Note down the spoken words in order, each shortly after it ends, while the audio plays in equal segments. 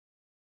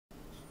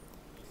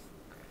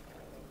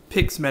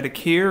Pixmetic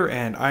here,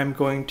 and I'm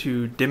going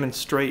to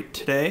demonstrate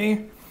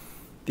today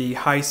the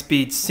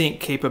high-speed sync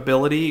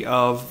capability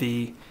of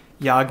the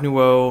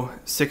yongnuo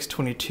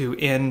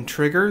 622N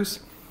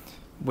triggers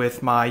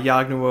with my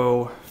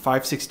yongnuo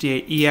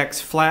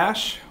 568EX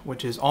flash,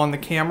 which is on the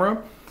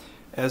camera,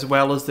 as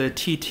well as the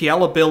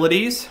TTL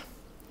abilities.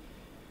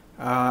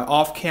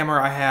 Off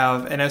camera I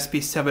have an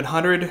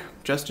SP700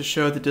 just to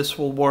show that this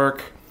will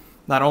work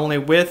not only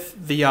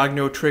with the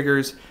yongnuo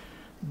triggers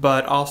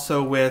but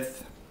also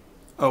with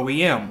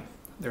OEM.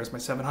 There's my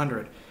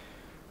 700.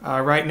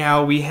 Right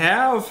now we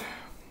have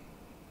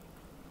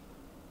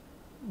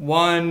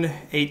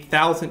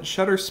 1/8000th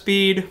shutter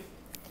speed.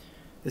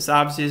 This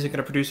obviously isn't going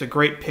to produce a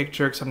great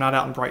picture because I'm not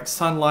out in bright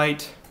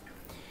sunlight.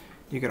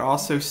 You can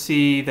also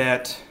see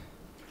that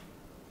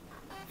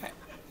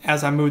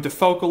as I move the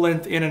focal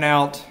length in and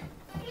out,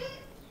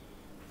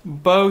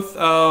 both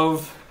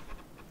of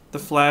the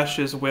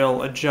flashes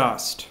will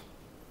adjust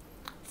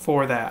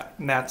for that,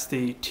 and that's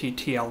the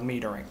TTL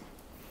metering.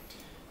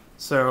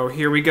 So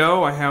here we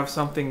go. I have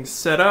something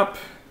set up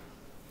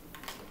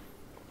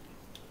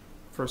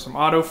for some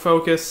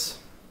autofocus.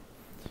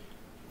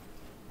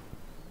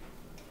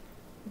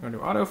 I'm going to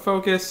do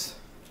autofocus.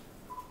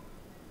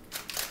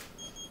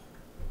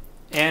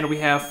 And we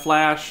have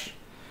flash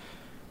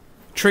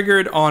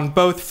triggered on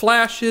both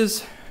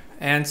flashes,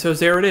 and so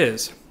there it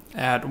is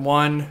at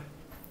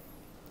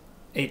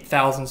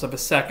 1/8000th of a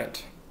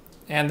second.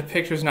 And the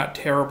picture's not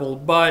terrible,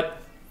 but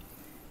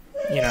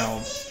you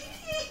know,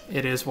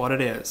 it is what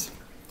it is.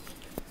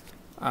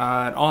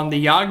 On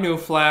the yongnuo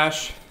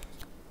flash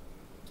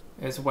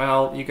as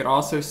well, you can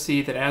also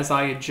see that as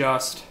I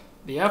adjust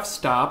the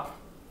f-stop,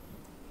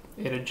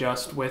 it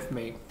adjusts with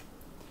me,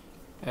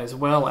 as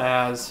well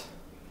as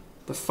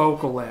the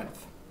focal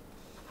length,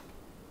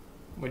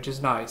 which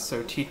is nice.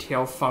 So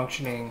TTL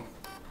functioning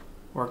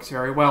works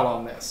very well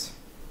on this.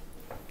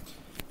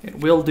 It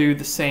will do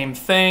the same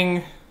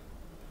thing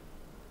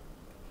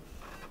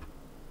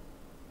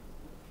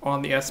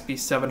on the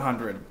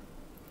SP700,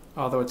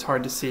 although it's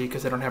hard to see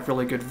because I don't have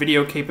really good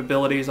video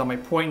capabilities on my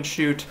point and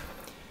shoot,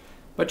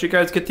 but you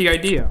guys get the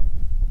idea.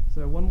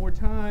 So one more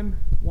time,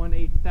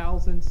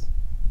 1/8000th.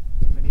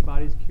 If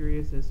anybody's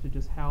curious as to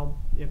just how,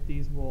 if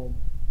these will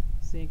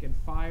sync and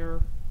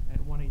fire at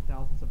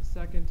 1/8000th of a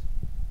second.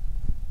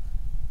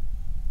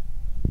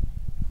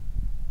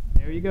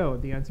 There you go,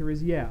 the answer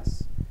is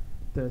yes.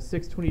 The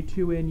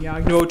 622N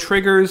yongnuo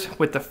triggers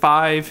with the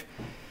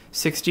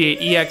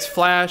 568EX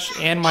flash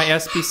and my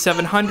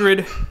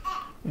SP700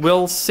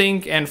 will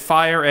sync and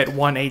fire at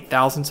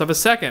 1/8000th of a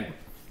second.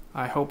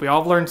 I hope we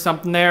all learned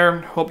something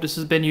there. Hope this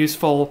has been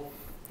useful.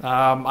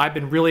 I've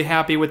been really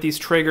happy with these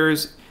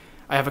triggers.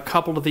 I have a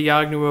couple of the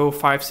yongnuo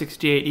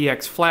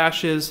 568EX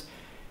flashes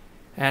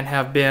and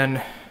have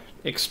been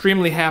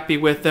extremely happy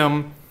with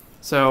them.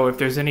 So if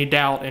there's any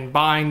doubt in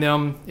buying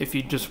them, if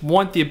you just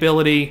want the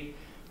ability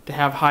to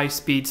have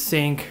high-speed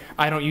sync,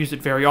 I don't use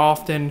it very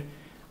often.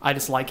 I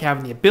just like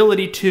having the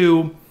ability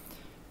to,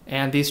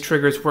 and these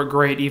triggers work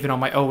great even on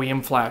my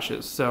OEM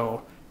flashes,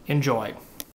 so enjoy.